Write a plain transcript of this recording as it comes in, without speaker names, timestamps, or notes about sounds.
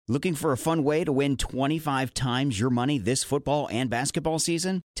Looking for a fun way to win 25 times your money this football and basketball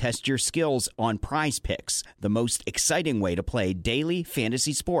season? Test your skills on Prize Picks, the most exciting way to play daily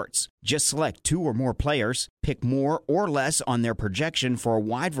fantasy sports. Just select 2 or more players, pick more or less on their projection for a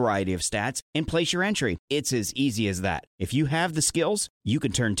wide variety of stats, and place your entry. It's as easy as that. If you have the skills, you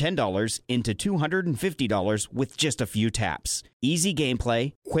can turn $10 into $250 with just a few taps. Easy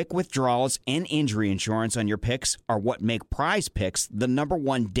gameplay, quick withdrawals, and injury insurance on your picks are what make Prize Picks the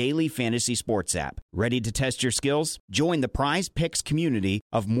 #1 daily fantasy sports app. Ready to test your skills? Join the Prize Picks community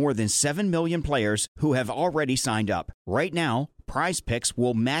of more than 7 million players who have already signed up. Right now, Prize Picks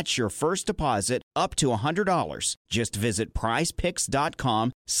will match your first deposit up to $100. Just visit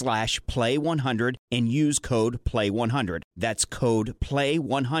prizepicks.com/play100 and use code PLAY100. That's code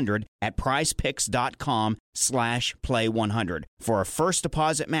PLAY100 at prizepicks.com/play100 for a first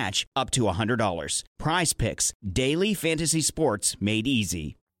deposit match up to $100. Prize Picks, daily fantasy sports made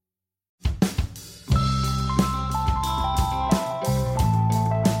easy.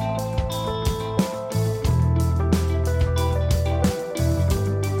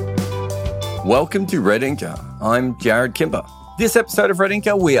 Welcome to Red Inca. I'm Jared Kimber. This episode of Red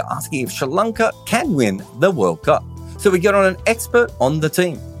Inca, we are asking if Sri Lanka can win the World Cup. So we get on an expert on the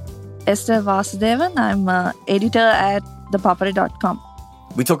team. Estelle Vasudevan. I'm an editor at thepapare.com.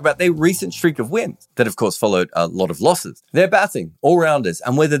 We talk about their recent streak of wins that, of course, followed a lot of losses. Their batting, all-rounders,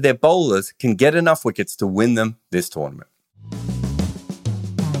 and whether their bowlers can get enough wickets to win them this tournament.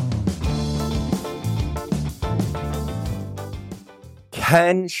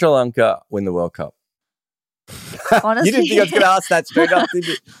 Can Sri Lanka win the World Cup? Honestly, You didn't think I was going to ask that straight up, did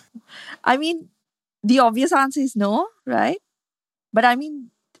you? I mean, the obvious answer is no, right? But I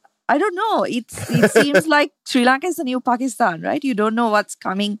mean, I don't know. It seems like Sri Lanka is the new Pakistan, right? You don't know what's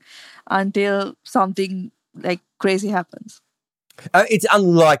coming until something like crazy happens. It's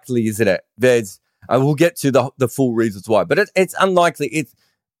unlikely, isn't it? We'll get to the full reasons why, but it's unlikely. It's,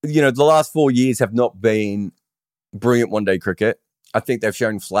 the last 4 years have not been brilliant one-day cricket. I think they've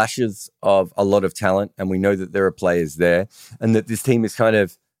shown flashes of a lot of talent, and we know that there are players there, and that this team is kind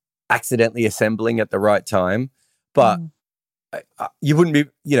of accidentally assembling at the right time. But you wouldn't be,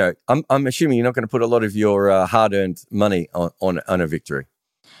 I'm assuming you're not going to put a lot of your hard-earned money on a victory.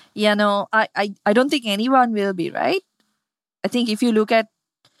 Yeah, no, I don't think anyone will be, right? I think if you look at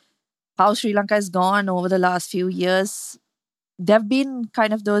how Sri Lanka has gone over the last few years, there have been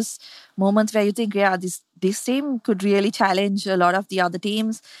kind of those moments where you think, yeah, this team could really challenge a lot of the other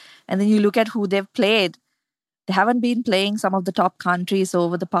teams. And then you look at who they've played. They haven't been playing some of the top countries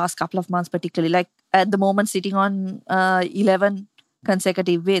over the past couple of months, particularly. Like at the moment, sitting on 11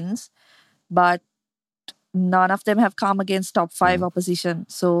 consecutive wins. But none of them have come against top 5 opposition.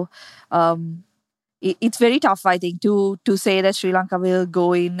 So it's very tough, I think, to say that Sri Lanka will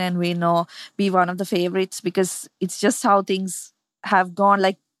go in and win or be one of the favorites, because it's just how things have gone.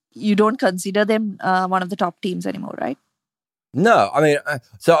 Like, you don't consider them one of the top teams anymore, right? No, I mean,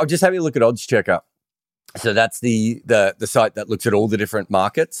 so I'll just have you look at Odds Checker. So that's the site that looks at all the different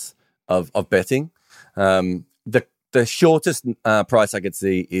markets of betting. The shortest price I could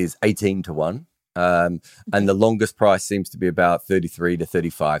see is 18 to 1. And the longest price seems to be about 33 to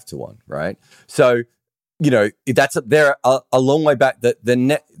 35 to 1, right? So, they're a long way back.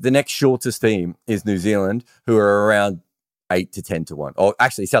 The next shortest team is New Zealand, who are around 8 to 10 to 1. Or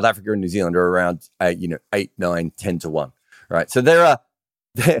actually, South Africa and New Zealand are around 8, 9, 10 to 1, right? So they're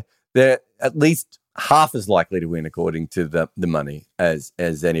at least half as likely to win according to the money as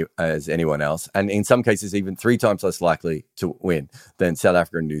anyone else, and in some cases even 3 times less likely to win than South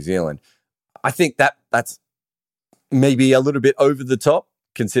Africa and New Zealand. I think that's maybe a little bit over the top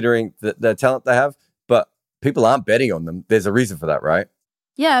considering the talent they have, but people aren't betting on them. There's a reason for that, right?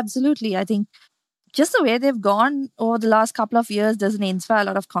 Yeah, absolutely. I think just the way they've gone over the last couple of years doesn't inspire a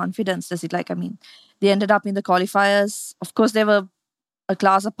lot of confidence, does it? Like, I mean, they ended up in the qualifiers. Of course, they were a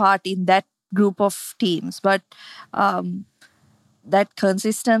class apart in that group of teams, but that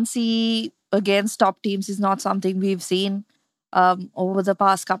consistency against top teams is not something we've seen over the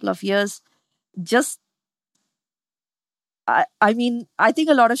past couple of years. I mean, I think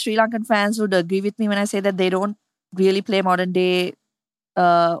a lot of Sri Lankan fans would agree with me when I say that they don't really play modern day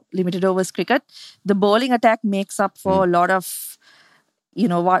limited overs cricket. The bowling attack makes up for a lot of,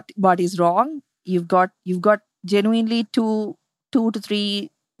 what is wrong. You've got genuinely two to three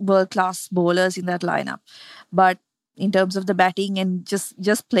world-class bowlers in that lineup. But in terms of the batting and just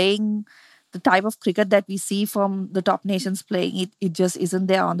playing the type of cricket that we see from the top nations playing, it just isn't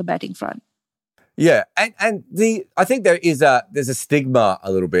there on the batting front. Yeah, and I think there's a stigma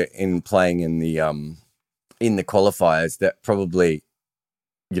a little bit in playing in the qualifiers that probably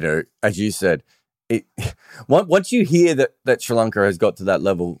as you said, it once you hear that Sri Lanka has got to that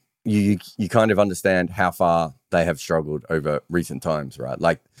level, you kind of understand how far they have struggled over recent times, right?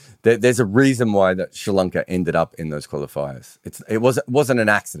 Like there's a reason why that Sri Lanka ended up in those qualifiers. It wasn't an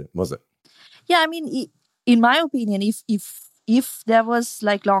accident, was it? Yeah, I mean, in my opinion, if there was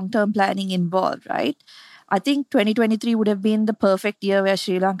like long-term planning involved, right? I think 2023 would have been the perfect year where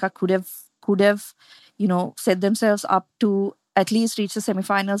Sri Lanka could have set themselves up to at least reach the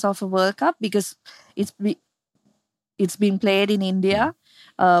semifinals of a World Cup, because it's be, it's been played in India.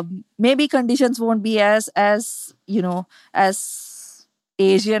 Maybe conditions won't be as Asian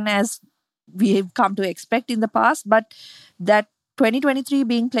as we have come to expect in the past, but that 2023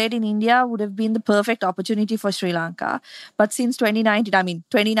 being played in India would have been the perfect opportunity for Sri Lanka. But since 2019, I mean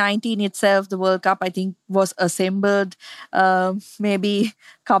 2019 itself, the World Cup I think was assembled maybe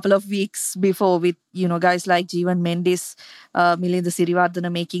a couple of weeks before, with guys like Jeevan Mendis, Milinda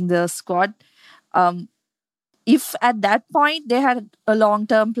Sirivardhana making the squad. If at that point they had a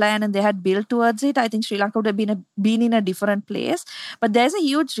long-term plan and they had built towards it, I think Sri Lanka would have been in a different place. But there's a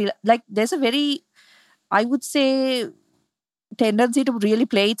there's a very, I would say, tendency to really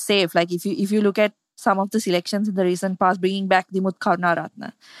play it safe. Like if you look at some of the selections in the recent past, bringing back Dimut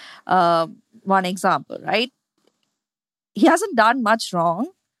Karunaratne, one example, right? He hasn't done much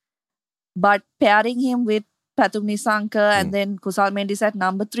wrong, but pairing him with Pathum Nisanka and then Kusal Mendis at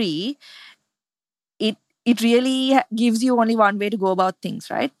number 3, it really gives you only one way to go about things,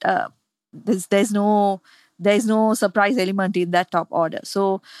 right? There's no surprise element in that top order.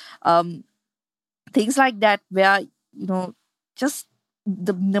 So things like that, where just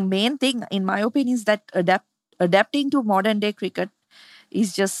the main thing, in my opinion, is that adapting to modern day cricket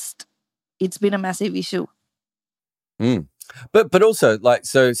is just, it's been a massive issue. But also, like,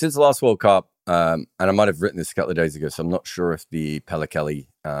 so since the last World Cup, and I might have written this a couple of days ago, so I'm not sure if the Pallekele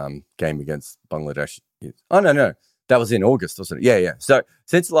game against Bangladesh is... Oh, no. That was in August, wasn't it? Yeah. So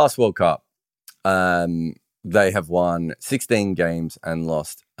since the last World Cup, they have won 16 games and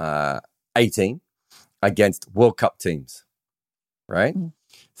lost 18 against World Cup teams, right?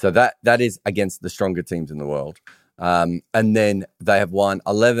 So that is against the stronger teams in the world. And then they have won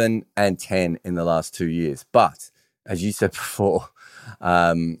 11 and 10 in the last 2 years. But as you said before,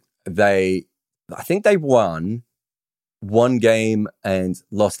 I think they won one game and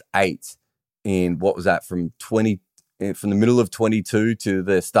lost 8 in, what was that, from the middle of 22 to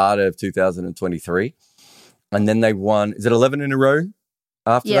the start of 2023. And then they won, is it 11 in a row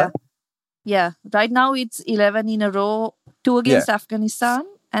after that? Yeah. Right now it's 11 in a row, 2 against Afghanistan,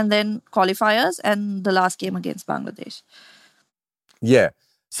 and then qualifiers, and the last game against Bangladesh. Yeah.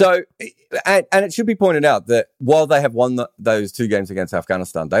 So, and it should be pointed out that while they have won those 2 games against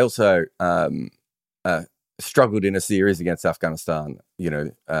Afghanistan, they also struggled in a series against Afghanistan,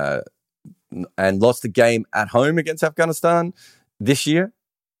 and lost a game at home against Afghanistan this year,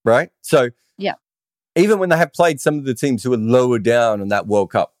 right? So, even when they have played some of the teams who are lower down on that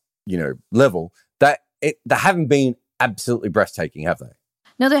World Cup, level, they haven't been absolutely breathtaking, have they?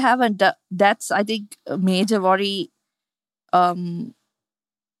 No, they haven't. That's, I think, a major worry.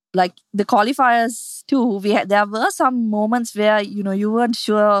 Like the qualifiers too, there were some moments where you weren't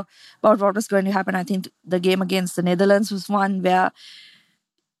sure about what was going to happen. I think the game against the Netherlands was one where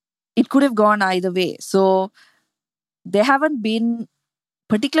it could have gone either way. So they haven't been,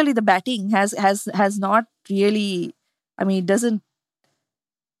 particularly the batting has not really. I mean, it doesn't.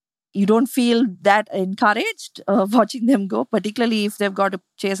 You don't feel that encouraged watching them go, particularly if they've got to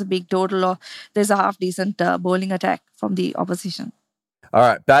chase a big total or there's a half decent bowling attack from the opposition. All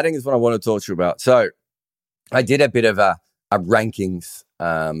right, batting is what I want to talk to you about. So I did a bit of a rankings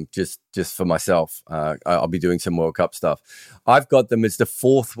just for myself. I'll be doing some World Cup stuff. I've got them as the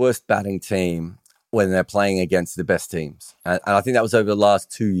 4th worst batting team when they're playing against the best teams. And I think that was over the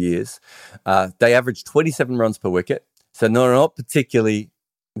last 2 years. They averaged 27 runs per wicket. So not particularly...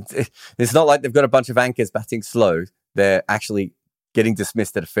 It's not like they've got a bunch of anchors batting slow. They're actually getting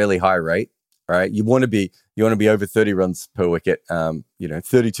dismissed at a fairly high rate. Right, you want to be over 30 runs per wicket.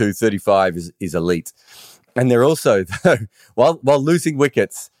 32, 35 is elite. And they're also, while losing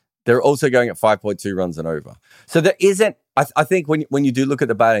wickets, they're also going at 5.2 runs and over. So there isn't, I think when you do look at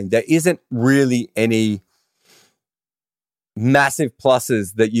the batting, there isn't really any massive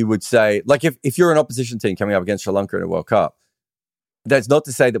pluses that you would say, like if you're an opposition team coming up against Sri Lanka in a World Cup, that's not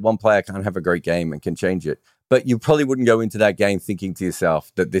to say that one player can't have a great game and can change it. But you probably wouldn't go into that game thinking to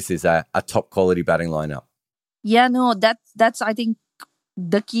yourself that this is a top quality batting lineup. Yeah, no, that's I think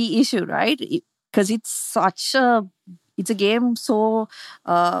the key issue, right? Because it's a game so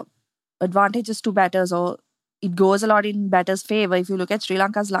advantageous to batters, or it goes a lot in batter's favor. If you look at Sri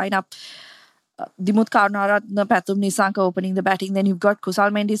Lanka's lineup, Dimuth Karunaratne, Pathum Nissanka opening the batting. Then you've got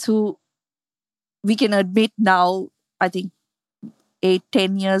Kusal Mendis, who we can admit now, I think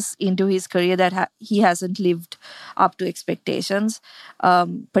 8-10 years into his career, that he hasn't lived up to expectations,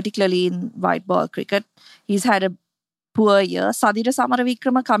 particularly in white ball cricket. He's had a poor year. Sadira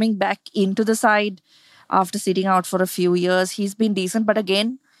Samaravikrama coming back into the side after sitting out for a few years. He's been decent, but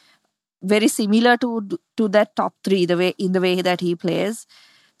again, very similar to that top three, the way that he plays.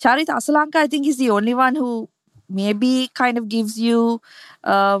 Charit Asalanka, I think, is the only one who maybe kind of gives you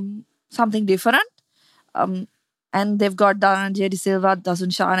something different. And they've got Dhananjay De Silva, Dasun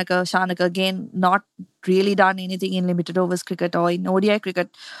Shanaka. Shanaka, again, not really done anything in limited overs cricket or in ODI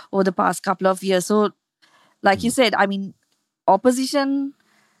cricket over the past couple of years. So, like you said, I mean, opposition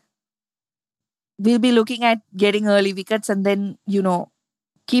will be looking at getting early wickets, and then,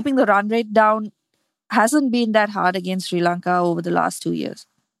 keeping the run rate down hasn't been that hard against Sri Lanka over the last 2 years.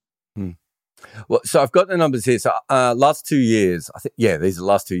 Well, so I've got the numbers here. So last 2 years, I think, these are the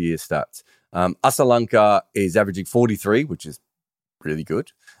last 2 years stats. Asalanka is averaging 43, which is really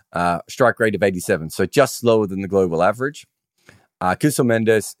good. Strike rate of 87, so just slower than the global average. Kusal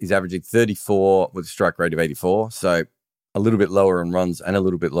Mendes is averaging 34 with a strike rate of 84, so a little bit lower on runs and a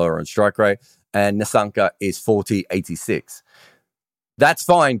little bit lower on strike rate. And Nissanka is 40, 86. That's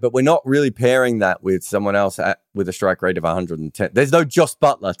fine, but we're not really pairing that with someone else with a strike rate of 110. There's no Joss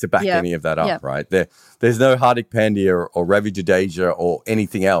Butler to back any of that up, right? There's no Hardik Pandya or Ravi Jadeja or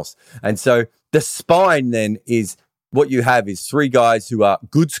anything else. And so the spine then is what you have is three guys who are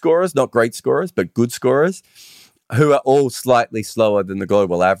good scorers, not great scorers, but good scorers, who are all slightly slower than the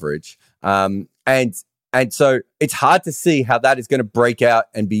global average. And so it's hard to see how that is going to break out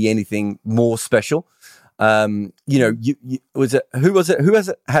and be anything more special. Who was it? Who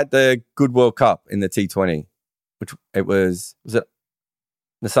has had the good World Cup in the T20? Which it was it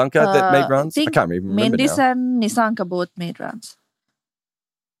Nissanka that made runs? I can't even remember Mendis now. and Nissanka both made runs.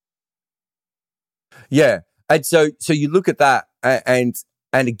 Yeah, and so you look at that, and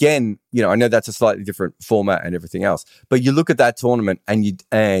again, I know that's a slightly different format and everything else, but you look at that tournament,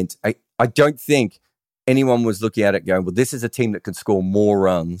 and I don't think anyone was looking at it going, well, this is a team that can score more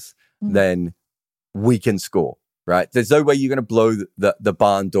runs than we can score, right? There's no way you're going to blow the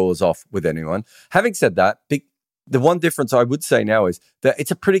barn doors off with anyone. Having said that, the one difference I would say now is that it's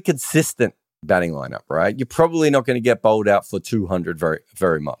a pretty consistent batting lineup, right? You're probably not going to get bowled out for 200 very,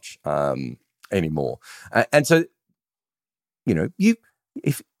 very much anymore. And so,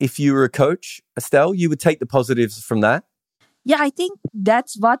 if you were a coach, Estelle, you would take the positives from that. Yeah, I think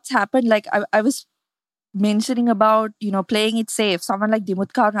that's what's happened. Like I was mentioning about, playing it safe. Someone like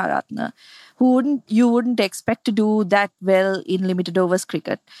Dimuth Karunaratne, who you wouldn't expect to do that well in limited overs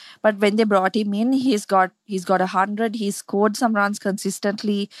cricket. But when they brought him in, he's got 100. He's scored some runs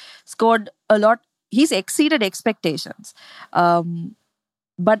consistently, scored a lot. He's exceeded expectations.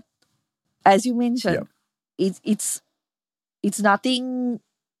 But as you mentioned, it's nothing.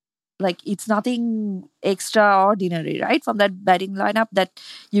 Like, it's nothing extraordinary, right? From that batting lineup that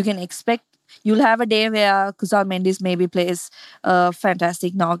you can expect. You'll have a day where Kusal Mendis maybe plays a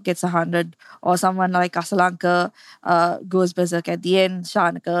fantastic knock, gets 100, or someone like Asalanka goes berserk at the end,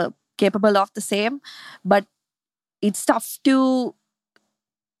 Shanaka capable of the same. But it's tough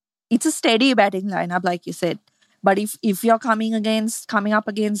it's a steady batting lineup, like you said. But if you're coming up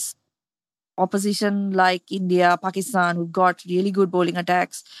against opposition like India, Pakistan, who've got really good bowling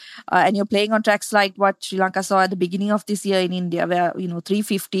attacks, and you're playing on tracks like what Sri Lanka saw at the beginning of this year in India, where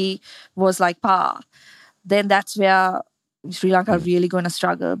 350 was like par, then that's where Sri Lanka are really going to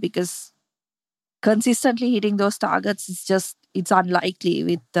struggle, because consistently hitting those targets it's unlikely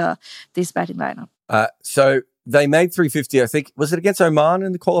with this batting lineup. So they made 350. I think, was it against Oman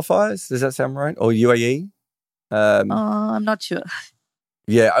in the qualifiers? Does that sound right? Or UAE? I'm not sure.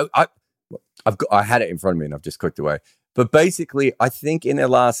 Yeah, I had it in front of me and I've just clicked away. But basically, I think in their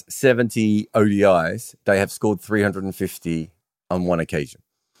last 70 ODIs, they have scored 350 on one occasion.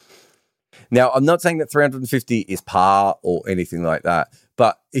 Now, I'm not saying that 350 is par or anything like that,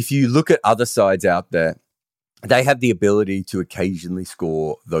 but if you look at other sides out there, they have the ability to occasionally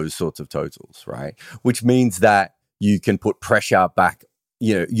score those sorts of totals, right? Which means that you can put pressure back.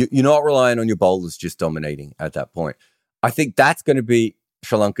 You're not relying on your bowlers just dominating at that point. I think that's going to be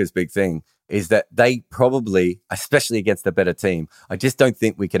Sri Lanka's big thing, is that they probably, especially against a better team, I just don't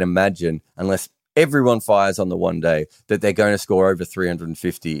think we can imagine, unless everyone fires on the one day, that they're going to score over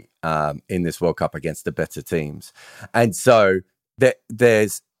 350 in this World Cup against the better teams. And so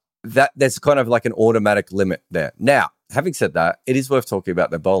there's kind of like an automatic limit there. Now, having said that, it is worth talking about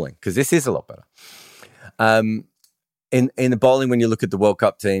their bowling, because this is a lot better. In the bowling, when you look at the World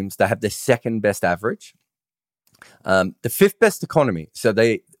Cup teams, they have the second best average, the fifth best economy. So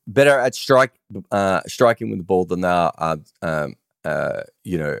they better at striking with the ball than they are,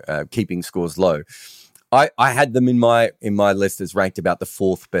 keeping scores low. I had them in my list as ranked about the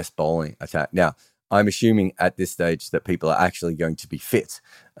fourth best bowling attack. Now, I'm assuming at this stage that people are actually going to be fit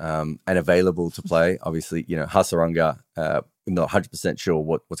and available to play. Obviously, Hasaranga, not 100% sure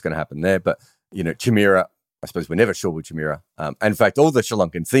what's going to happen there, but Chamira. I suppose we're never sure with Chamira. And in fact, all the Sri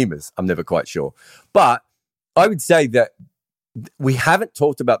Lankan seamers, I'm never quite sure. But I would say that we haven't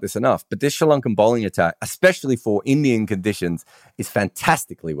talked about this enough, but this Sri Lankan bowling attack, especially for Indian conditions, is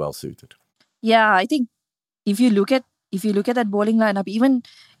fantastically well suited. Yeah, I think if you look at that bowling lineup, even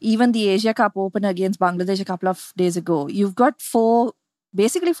the Asia Cup Open against Bangladesh a couple of days ago, you've got four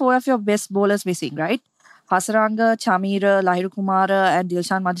of your best bowlers missing, right? Hasaranga, Chamira, Lahiru Kumara, and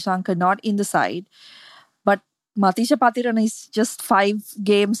Dilshan Madhushankar not in the side. But Matisha Patiran is just 5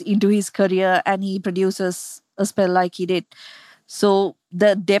 games into his career and he produces a spell like he did. So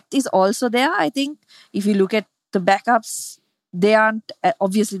the depth is also there. I think if you look at the backups, they aren't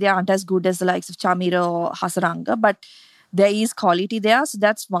as good as the likes of Chamira or Hasaranga, but there is quality there. So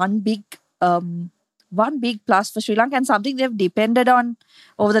that's one big plus for Sri Lanka and something they've depended on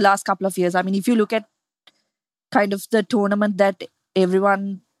over the last couple of years. I mean, if you look at kind of the tournament that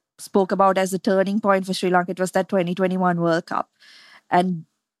everyone spoke about as a turning point for Sri Lanka, it was that 2021 World Cup. And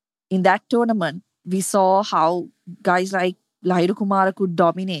in that tournament, we saw how guys like Lahiru Kumara could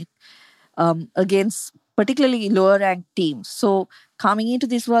dominate against particularly lower ranked teams. So coming into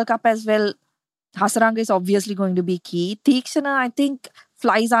this World Cup as well, Hasaranga is obviously going to be key. Theekshana, I think,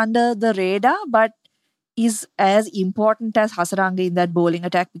 flies under the radar, but is as important as Hasaranga in that bowling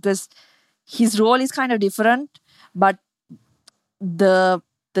attack because his role is kind of different, but the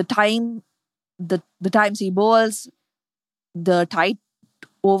times he bowls, the tight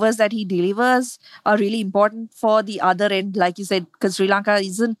overs that he delivers are really important for the other end, like you said, because Sri Lanka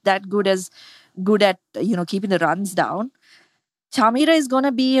isn't that good at keeping the runs down. Chamira is going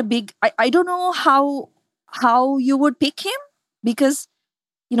to be a big. I don't know how you would pick him because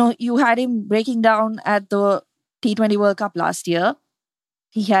you had him breaking down at the T20 World Cup last year.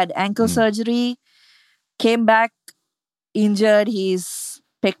 He had ankle surgery, came back injured his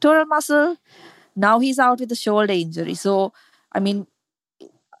pectoral muscle. Now he's out with a shoulder injury. So, I mean,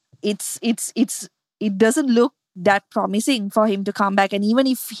 it doesn't look that promising for him to come back. And even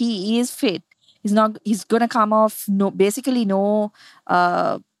if he is fit, he's going to come off no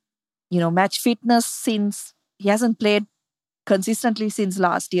match fitness since he hasn't played consistently since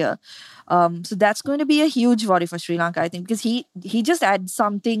last year. So that's going to be a huge worry for Sri Lanka, I think, because he just adds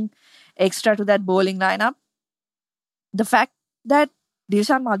something extra to that bowling lineup. The fact that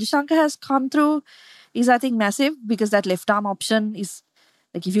Dilshan Madhushankar has come through is, I think, massive because that left arm option is,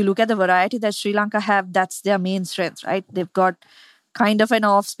 like, if you look at the variety that Sri Lanka have, that's their main strength, right? They've got kind of an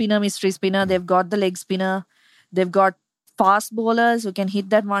off spinner, mystery spinner. They've got the leg spinner. They've got fast bowlers who can hit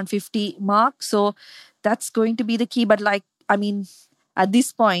that 150 mark. So that's going to be the key. But at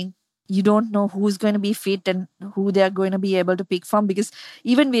this point, you don't know who's going to be fit and who they're going to be able to pick from because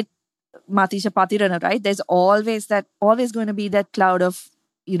even with Matisha Patirana, right? There's always going to be that cloud of,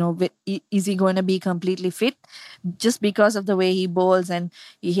 is he going to be completely fit? Just because of the way he bowls and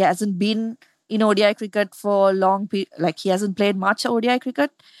he hasn't been in ODI cricket for long, he hasn't played much ODI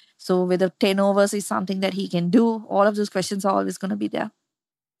cricket. So whether 10 overs is something that he can do, all of those questions are always going to be there.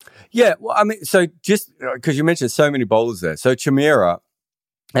 Yeah, well, I mean, so just because you mentioned so many bowlers there. So Chamira,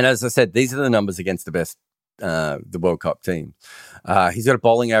 and as I said, these are the numbers against the best, the World Cup team. He's got a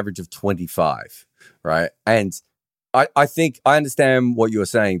bowling average of 25, right? And I think I understand what you're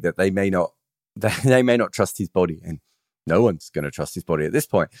saying that they may not trust his body, and no one's going to trust his body at this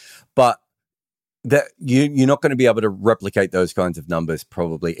point. But that you're not going to be able to replicate those kinds of numbers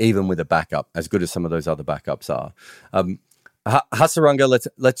probably, even with a backup, as good as some of those other backups are. Hasaranga,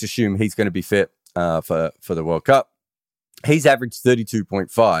 let's assume he's going to be fit for the World Cup. He's averaged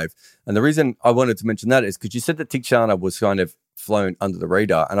 32.5. And the reason I wanted to mention that is because you said that Theekshana was kind of flown under the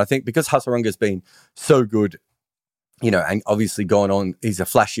radar. And I think because Hasaranga's been so good, and obviously gone on, he's a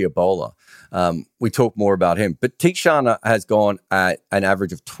flashier bowler. We talk more about him. But Theekshana has gone at an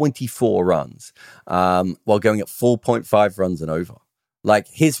average of 24 runs while going at 4.5 runs and over. Like,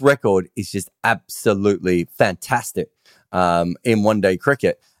 his record is just absolutely fantastic in one-day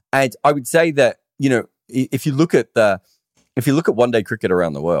cricket. And I would say that, if you look at one-day cricket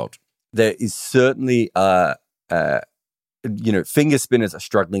around the world, there is certainly finger spinners are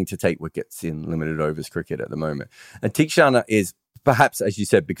struggling to take wickets in limited overs cricket at the moment. And Theekshana is perhaps, as you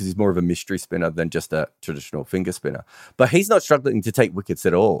said, because he's more of a mystery spinner than just a traditional finger spinner. But he's not struggling to take wickets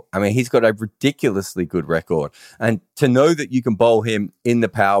at all. I mean, he's got a ridiculously good record. And to know that you can bowl him in the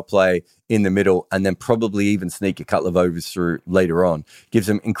power play in the middle and then probably even sneak a couple of overs through later on gives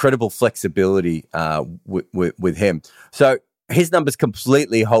him incredible flexibility with him. So his numbers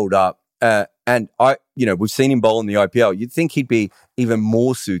completely hold up. And we've seen him bowl in the IPL. You'd think he'd be even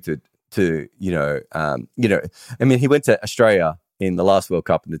more suited to, I mean, he went to Australia in the last World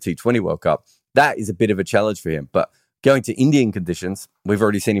Cup and the T20 World Cup. That is a bit of a challenge for him. But going to Indian conditions, we've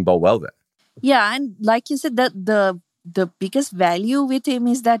already seen him bowl well there. Yeah, and like you said, that the biggest value with him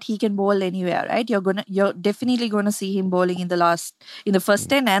is that he can bowl anywhere, right? You're definitely gonna see him bowling in the first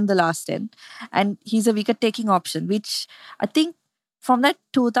 10 and the last 10, and he's a wicket taking option, which I think from that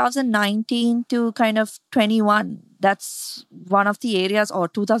 2019 to kind of 21, that's one of the areas, or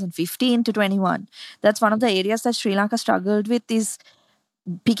 2015 to 21, that's one of the areas that Sri Lanka struggled with, is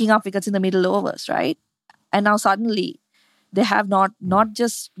picking up wickets in the middle overs, right? And now suddenly they have not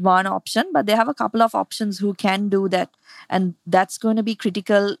just one option, but they have a couple of options who can do that. And that's going to be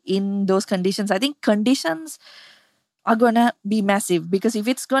critical in those conditions. I think conditions are going to be massive, because if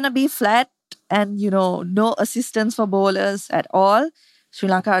it's going to be flat and, no assistance for bowlers at all, Sri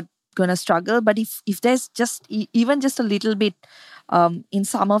Lanka are going to struggle. But if there's just even just a little bit in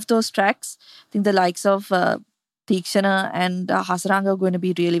some of those tracks, I think the likes of Theekshana and Hasaranga are going to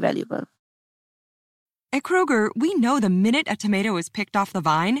be really valuable. At Kroger, we know the minute a tomato is picked off the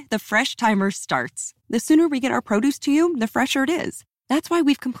vine, the fresh timer starts. The sooner we get our produce to you, the fresher it is. That's why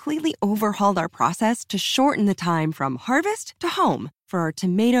we've completely overhauled our process to shorten the time from harvest to home for our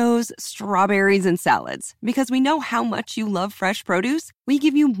tomatoes, strawberries, and salads. Because we know how much you love fresh produce, we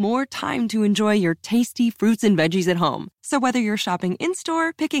give you more time to enjoy your tasty fruits and veggies at home. So whether you're shopping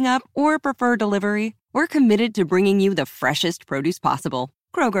in-store, picking up, or prefer delivery, we're committed to bringing you the freshest produce possible.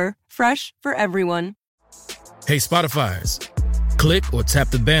 Kroger, fresh for everyone. Hey, Spotifyers, click or tap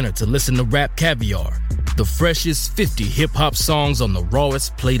the banner to listen to Rap Caviar, the freshest 50 hip-hop songs on the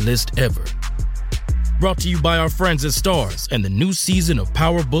rawest playlist ever. Brought to you by our friends at Stars and the new season of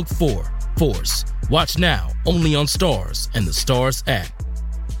Power Book 4, Force. Watch now, only on Stars and the Stars app.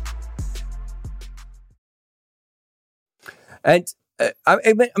 And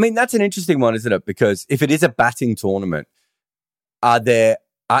I mean, that's an interesting one, isn't it? Because if it is a batting tournament,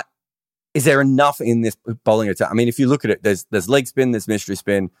 is there enough in this bowling attack? I mean, if you look at it, there's leg spin, there's mystery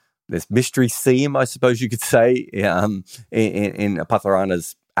spin, there's mystery seam, I suppose you could say, in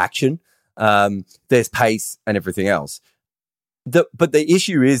Patharana's action. There's pace and everything else. But the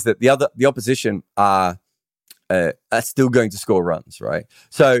issue is that the opposition are still going to score runs, right?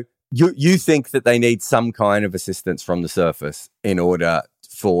 So you think that they need some kind of assistance from the surface in order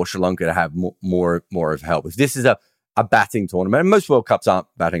for Sri Lanka to have more of help. If this is a batting tournament, and most World Cups aren't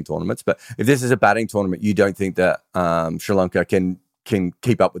batting tournaments, but if this is a batting tournament, you don't think that Sri Lanka can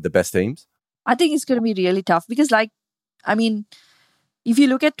keep up with the best teams? I think it's going to be really tough because, if you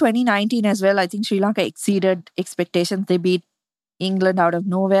look at 2019 as well, I think Sri Lanka exceeded expectations. They beat England out of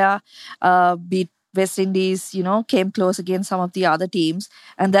nowhere, beat West Indies, came close against some of the other teams.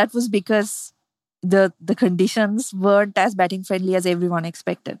 And that was because the conditions weren't as batting friendly as everyone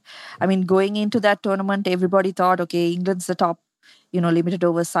expected. I mean, going into that tournament, everybody thought, okay, England's the top, limited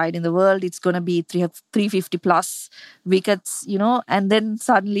over side in the world. It's going to be 350 plus wickets, and then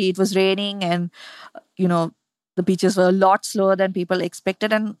suddenly it was raining and, the pitches were a lot slower than people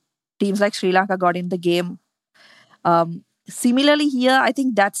expected, and teams like Sri Lanka got in the game. Similarly here, I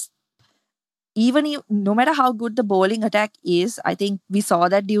think that's no matter how good the bowling attack is, I think we saw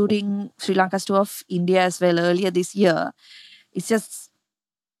that during Sri Lanka's tour of India as well earlier this year. It's just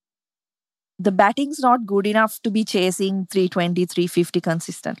the batting's not good enough to be chasing 320, 350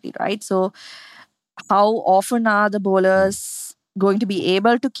 consistently, right? So how often are the bowlers going to be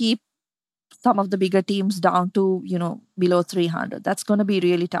able to keep some of the bigger teams down to, below 300? That's going to be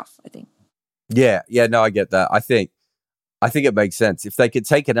really tough, I think. Yeah, no, I get that. I think it makes sense. If they could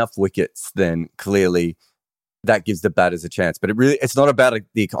take enough wickets, then clearly that gives the batters a chance. But it's not about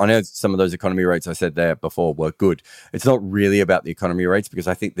I know some of those economy rates I said there before were good. It's not really about the economy rates, because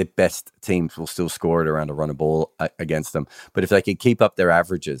I think the best teams will still score it around a run a ball against them. But if they can keep up their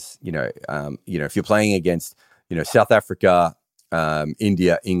averages, if you're playing against, South Africa,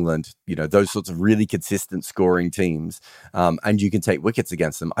 India, England, those sorts of really consistent scoring teams, and you can take wickets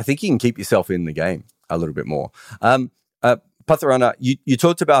against them, I think you can keep yourself in the game a little bit more. Patharana, you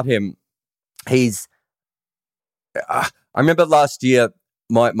talked about him. He's, I remember last year,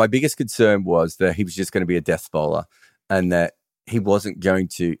 my biggest concern was that he was just going to be a death bowler, and that he wasn't going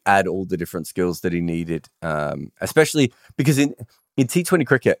to add all the different skills that he needed, especially because in T20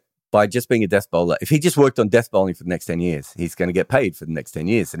 cricket, by just being a death bowler, if he just worked on death bowling for the next 10 years, he's going to get paid for the next 10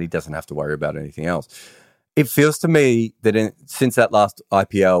 years and he doesn't have to worry about anything else. It feels to me that since that last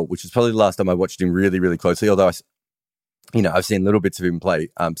IPL, which was probably the last time I watched him really, really closely, although I've seen little bits of him play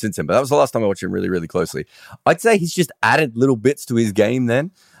since then, but that was the last time I watched him really, really closely. I'd say he's just added little bits to his game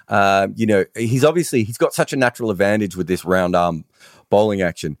then. He's got such a natural advantage with this round arm bowling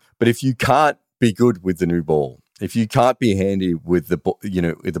action. But if you can't be good with the new ball, if you can't be handy with the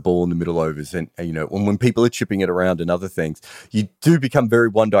ball in the middle overs, and when people are chipping it around and other things, you do become very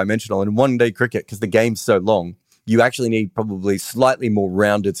one-dimensional. And in one-day cricket, because the game's so long, you actually need probably slightly more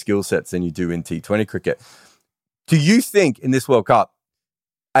rounded skill sets than you do in T20 cricket. Do you think in this World Cup,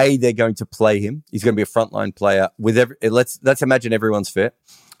 they're going to play him? He's going to be a frontline player with let's imagine everyone's fit.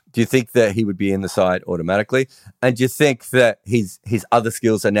 Do you think that he would be in the side automatically? And do you think that his other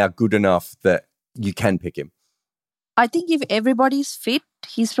skills are now good enough that you can pick him? I think if everybody's fit,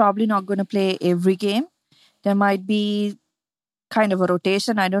 he's probably not going to play every game. There might be kind of a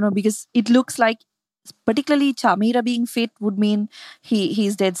rotation. I don't know, because it looks like particularly Chamira being fit would mean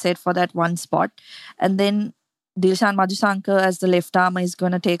he's dead set for that one spot. And then Dilshan Madhusankar as the left arm is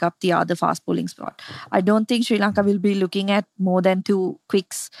going to take up the other fast bowling spot. I don't think Sri Lanka will be looking at more than 2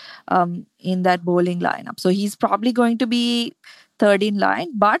 quicks in that bowling lineup. So he's probably going to be third in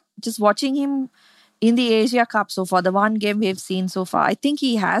line. But just watching him in the Asia Cup so far, the one game we've seen so far, I think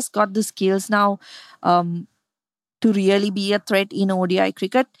he has got the skills now to really be a threat in ODI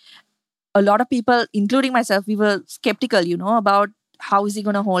cricket. A lot of people, including myself, we were skeptical, about how is he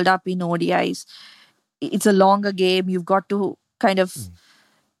going to hold up in ODIs. It's a longer game. You've got to kind of,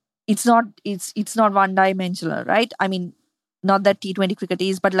 it's not one-dimensional, right? I mean, not that T20 cricket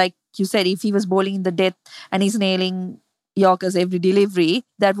is, but like you said, if he was bowling in the death and he's nailing Yorkers every delivery,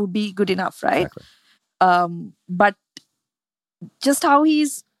 that would be good enough, right? Exactly. But just how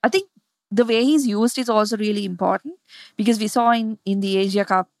I think the way he's used is also really important, because we saw in the Asia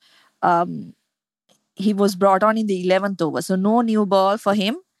Cup, he was brought on in the 11th over. So no new ball for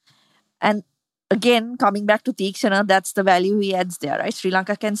him. And again, coming back to Theekshana, that's the value he adds there, right? Sri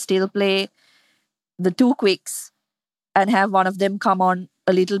Lanka can still play the 2 quicks and have one of them come on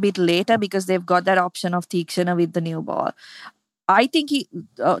a little bit later because they've got that option of Theekshana with the new ball. I think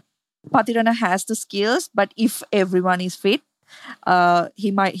Pathirana has the skills, but if everyone is fit,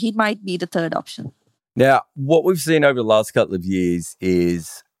 he might be the third option. Now, what we've seen over the last couple of years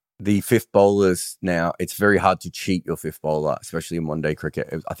is the fifth bowlers now, it's very hard to cheat your fifth bowler, especially in one-day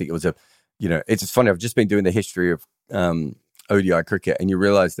cricket. I think it was it's just funny. I've just been doing the history of ODI cricket, and you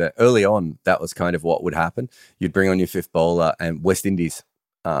realize that early on, that was kind of what would happen. You'd bring on your fifth bowler, and West Indies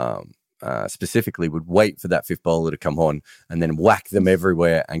specifically would wait for that fifth bowler to come on and then whack them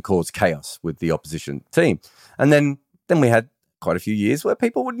everywhere and cause chaos with the opposition team. And then we had quite a few years where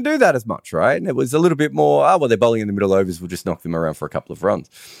people wouldn't do that as much, right? And it was a little bit more, they're bowling in the middle overs, we'll just knock them around for a couple of runs.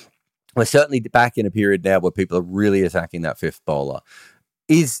 We're certainly back in a period now where people are really attacking that fifth bowler.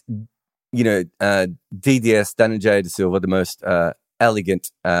 Is, DDS, Dhananjaya de Silva, the most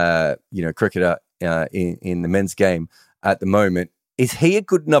elegant, cricketer in the men's game at the moment, is he a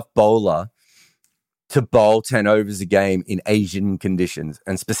good enough bowler to bowl 10 overs a game in Asian conditions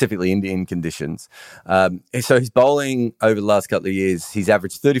and specifically Indian conditions? So his bowling over the last couple of years, he's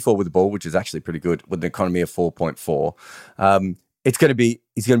averaged 34 with the ball, which is actually pretty good with an economy of 4.4. He's going to be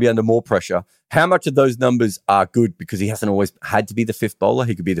under more pressure. How much of those numbers are good because he hasn't always had to be the fifth bowler?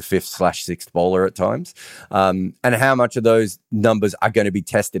 He could be the 5th/6th bowler at times. And how much of those numbers are going to be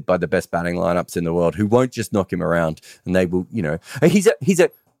tested by the best batting lineups in the world, who won't just knock him around, and they will, he's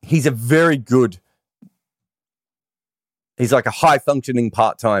a very good. He's like a high functioning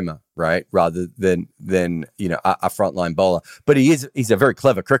part timer, right? Rather than a frontline bowler. But he's a very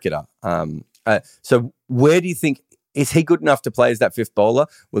clever cricketer. So where do you think? Is he good enough to play as that fifth bowler?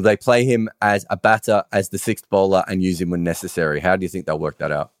 Will they play him as a batter, as the sixth bowler, and use him when necessary? How do you think they'll work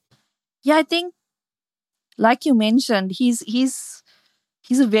that out? Yeah, I think, like you mentioned, he's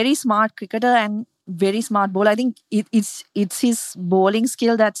a very smart cricketer and very smart bowler. I think it's his bowling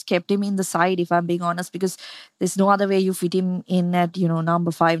skill that's kept him in the side, if I'm being honest, because there's no other way you fit him in at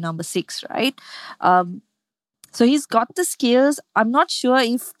number 5, number 6, right? So he's got the skills. I'm not sure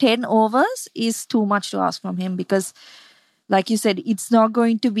if 10 overs is too much to ask from him because, like you said, it's not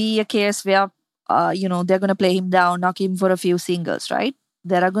going to be a case where, they're going to play him down, knock him for a few singles, right?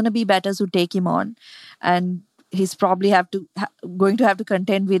 There are going to be batters who take him on, and he's probably going to have to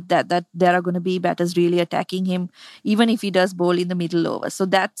contend with that there are going to be batters really attacking him, even if he does bowl in the middle over. So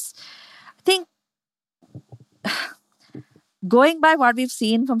that's, I think, going by what we've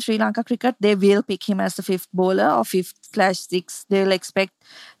seen from Sri Lanka cricket, they will pick him as the fifth bowler or fifth/sixth. They'll expect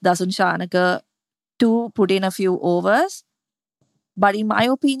Dasun Shanaka to put in a few overs. But in my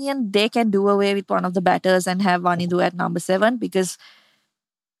opinion, they can do away with one of the batters and have Wanindu at number 7 because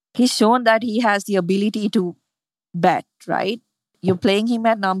he's shown that he has the ability to bat, right? You're playing him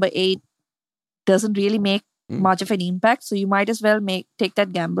at number 8 doesn't really make much of an impact. So you might as well take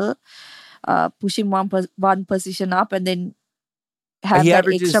that gamble, push him one position up and then have that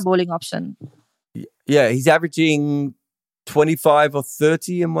extra bowling option. Yeah, he's averaging 25 or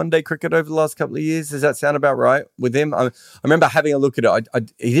 30 in one-day cricket over the last couple of years. Does that sound about right with him? I remember having a look at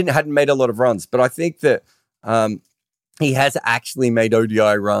it. He hadn't made a lot of runs, but I think that he has actually made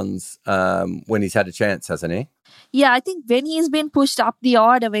ODI runs when he's had a chance, hasn't he? Yeah, I think when he's been pushed up the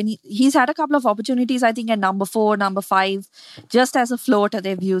order, when he's had a couple of opportunities, I think at number 4, number 5, just as a floater,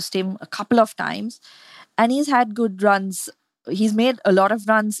 they've used him a couple of times. And he's had good runs. He's made a lot of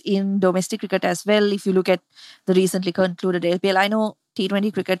runs in domestic cricket as well. If you look at the recently concluded LPL, I know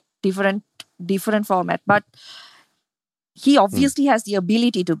T20 cricket, different format, but he obviously has the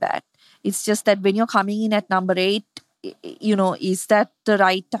ability to bat. It's just that when you're coming in at number 8, is that the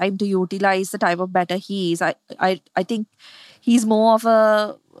right time to utilize the type of batter he is? I think he's more of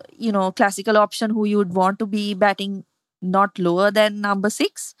a, classical option who you would want to be batting not lower than number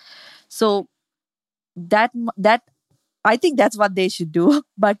 6. So that I think that's what they should do.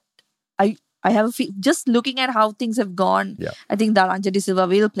 But I have a just looking at how things have gone, I think Dharanja De Silva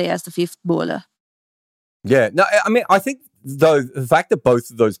will play as the 5th bowler. Yeah, no, I mean, I think though the fact that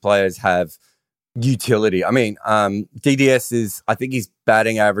both of those players have utility. I mean, DDS I think his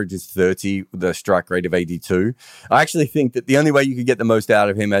batting average is 30 with a strike rate of 82. I actually think that the only way you could get the most out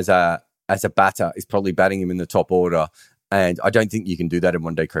of him as a batter is probably batting him in the top order. And I don't think you can do that in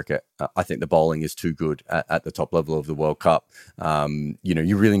one-day cricket. I think the bowling is too good at the top level of the World Cup.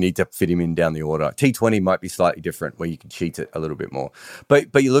 You really need to fit him in down the order. T20 might be slightly different where you can cheat it a little bit more.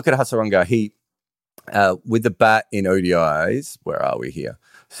 But you look at Hasaranga, he, with the bat in ODIs, where are we here?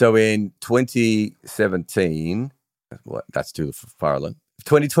 So in 2017, that's too far along.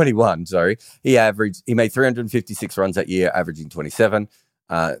 2021, sorry, he made 356 runs that year, averaging 27.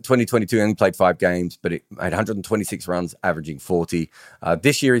 2022 only played 5 games, but it made 126 runs, averaging 40.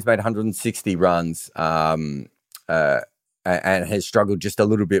 This year he's made 160 runs and has struggled just a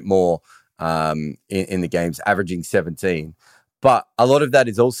little bit more in the games, averaging 17. But a lot of that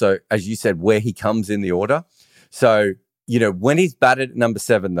is also, as you said, where he comes in the order. So, when he's batted at number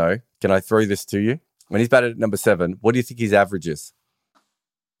 7, though, can I throw this to you? When he's batted at number 7, what do you think his average is?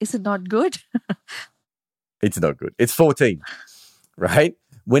 Is it not good? It's not good. It's 14, right?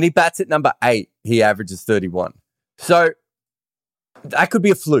 When he bats at number 8, he averages 31. So that could be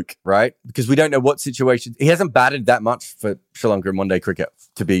a fluke, right? Because we don't know what situation. He hasn't batted that much for Sri Lanka in one-day cricket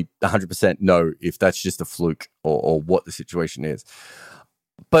to be 100% know if that's just a fluke or what the situation is.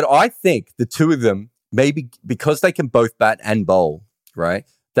 But I think the two of them, maybe because they can both bat and bowl, right?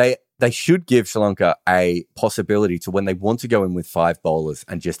 They should give Sri Lanka a possibility to when they want to go in with 5 bowlers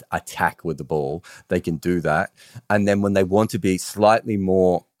and just attack with the ball, they can do that. And then when they want to be slightly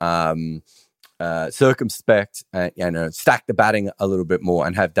more circumspect, stack the batting a little bit more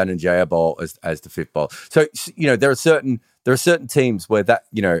and have Dhananjaya bowl as the 5th bowl. So, there are certain teams where that,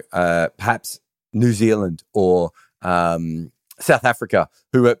 perhaps New Zealand or South Africa,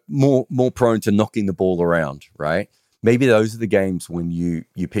 who are more prone to knocking the ball around, right? Maybe those are the games when you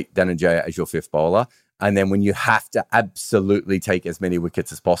pick Dhananjaya as your 5th bowler, and then when you have to absolutely take as many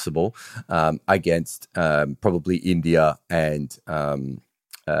wickets as possible against probably India and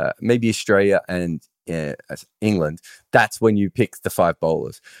maybe Australia and England, that's when you pick the 5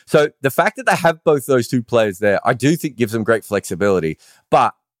 bowlers. So the fact that they have both those 2 players there, I do think gives them great flexibility,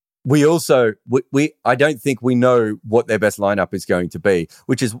 but we also, I don't think we know what their best lineup is going to be,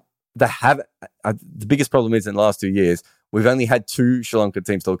 which is the biggest problem is in the last 2 years, we've only had 2 Sri Lanka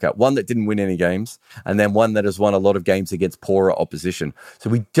teams to look at. One that didn't win any games, and then one that has won a lot of games against poorer opposition. So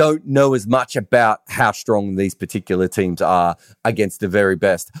we don't know as much about how strong these particular teams are against the very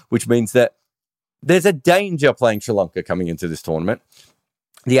best, which means that there's a danger playing Sri Lanka coming into this tournament.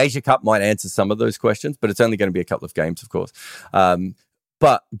 The Asia Cup might answer some of those questions, but it's only going to be a couple of games, of course.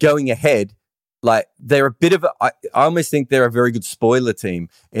 But going ahead, they're a bit of I almost think they're a very good spoiler team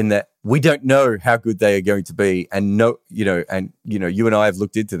in that we don't know how good they are going to be. And you and I have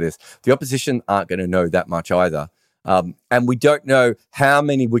looked into this. The opposition aren't going to know that much either. And we don't know how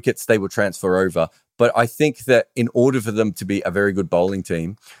many wickets they will transfer over. But I think that in order for them to be a very good bowling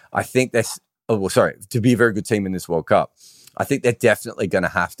team, to be a very good team in this World Cup, I think they're definitely going to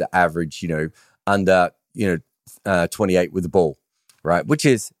have to average, under, 28 with the ball, right? Which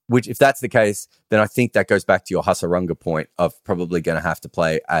if that's the case, then I think that goes back to your Hasaranga point of probably going to have to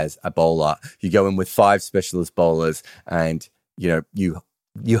play as a bowler. You go in with 5 specialist bowlers, and you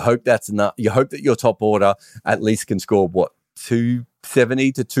hope that's enough. You hope that your top order at least can score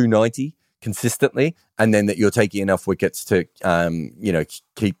 270 to 290 consistently, and then that you're taking enough wickets to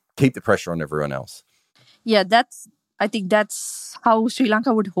keep the pressure on everyone else. Yeah, I think that's how Sri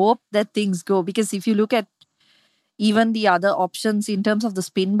Lanka would hope that things go, because if you look at even the other options in terms of the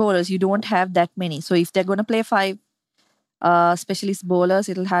spin bowlers, you don't have that many. So if they're going to play 5 specialist bowlers,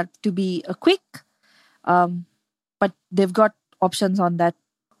 it'll have to be a quick. But they've got options on that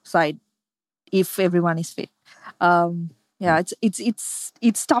side if everyone is fit.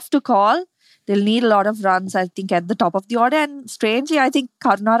 It's tough to call. They'll need a lot of runs, I think, at the top of the order. And strangely, I think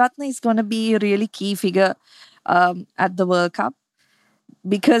Karunaratne is going to be a really key figure at the World Cup,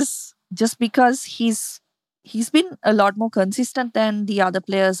 because he's been a lot more consistent than the other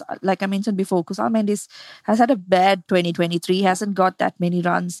players. Like I mentioned before, Kusal Mendis has had a bad 2023, hasn't got that many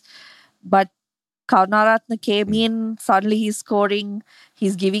runs. But Karunaratne came in, suddenly he's scoring,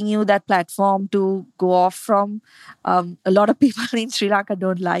 he's giving you that platform to go off from. A lot of people in Sri Lanka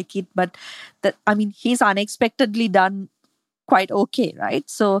don't like it, but he's unexpectedly done quite okay, right?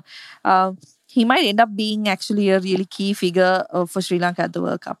 So he might end up being actually a really key figure for Sri Lanka at the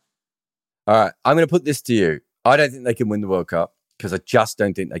World Cup. All right, I'm going to put this to you. I don't think they can win the World Cup because I just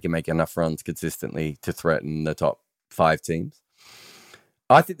don't think they can make enough runs consistently to threaten the top 5 teams.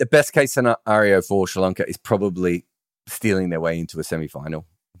 I think the best case scenario for Sri Lanka is probably stealing their way into a semi-final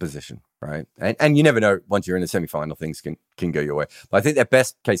position, right? And you never know, once you're in a semi-final, things can go your way. But I think their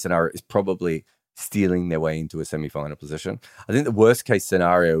best case scenario is probably stealing their way into a semi-final position. I think the worst case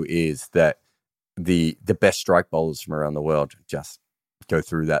scenario is that the best strike bowlers from around the world just go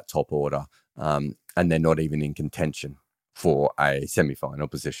through that top order, and they're not even in contention for a semi-final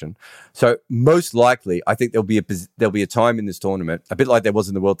position. So most likely, I think there'll be a time in this tournament, a bit like there was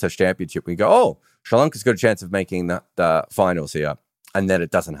in the World Test Championship, when you go, oh, Sri Lanka's got a chance of making the finals here, and then it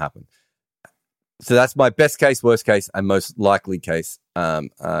doesn't happen. So that's my best case, worst case, and most likely case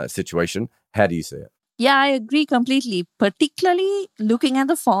situation. How do you see it? Yeah, I agree completely. Particularly looking at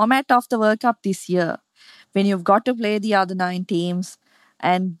the format of the World Cup this year, when you've got to play the other 9 teams,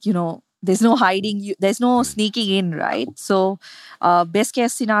 and there's no hiding, there's no sneaking in, right? So best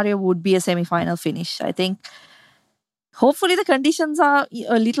case scenario would be a semi-final finish. I think hopefully the conditions are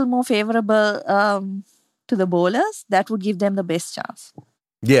a little more favorable to the bowlers. That would give them the best chance.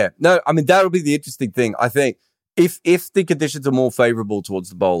 Yeah, no, that'll be the interesting thing. I think if the conditions are more favorable towards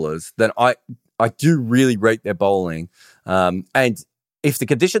the bowlers, then I do really rate their bowling. And if the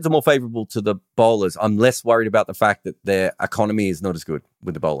conditions are more favorable to the bowlers, I'm less worried about the fact that their economy is not as good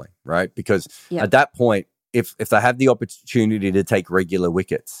with the bowling, right? Because at that point, if they have the opportunity to take regular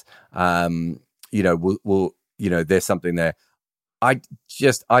wickets, there's something there. I'd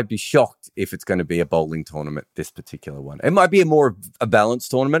be shocked if it's going to be a bowling tournament, this particular one. It might be more a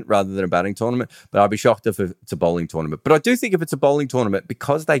balanced tournament rather than a batting tournament, but I'd be shocked if it's a bowling tournament. But I do think if it's a bowling tournament,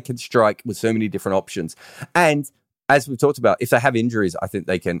 because they can strike with so many different options, and as we've talked about, if they have injuries, I think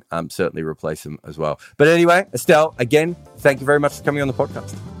they can certainly replace them as well. But anyway, Estelle, again, thank you very much for coming on the podcast.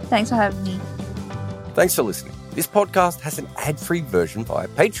 Thanks for having me. Thanks for listening. This podcast has an ad-free version via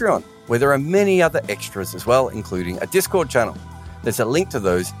Patreon, where there are many other extras as well, including a Discord channel. There's a link to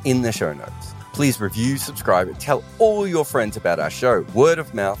those in the show notes. Please review, subscribe, and tell all your friends about our show. Word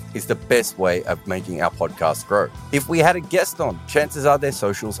of mouth is the best way of making our podcast grow. If we had a guest on, chances are their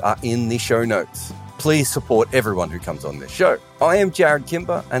socials are in the show notes. Please support everyone who comes on this show. I am Jared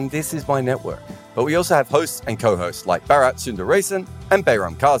Kimber, and this is my network. But we also have hosts and co-hosts like Bharat Sundaresan and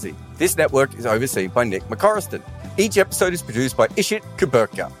Bayram Kazi. This network is overseen by Nick McCorriston. Each episode is produced by Ishit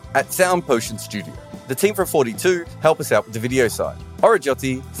Kuberka at Sound Potion Studio. The team from 42 help us out with the video side.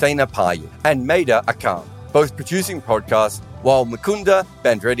 Orajoti, Saina Paya, and Maida Akan, both producing podcasts, while Mukunda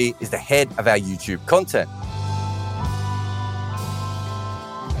Bandreddy is the head of our YouTube content.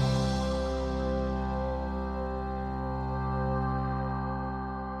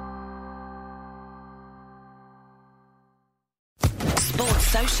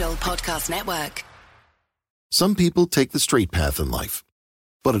 Social Podcast Network. Some people take the straight path in life.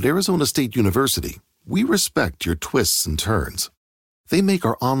 But at Arizona State University, we respect your twists and turns. They make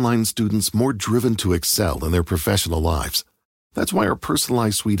our online students more driven to excel in their professional lives. That's why our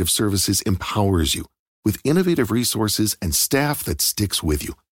personalized suite of services empowers you with innovative resources and staff that sticks with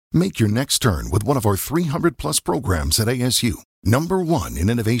you. Make your next turn with one of our 300-plus programs at ASU. #1 in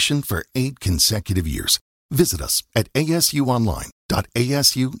innovation for 8 consecutive years. Visit us at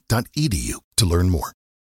asuonline.asu.edu to learn more.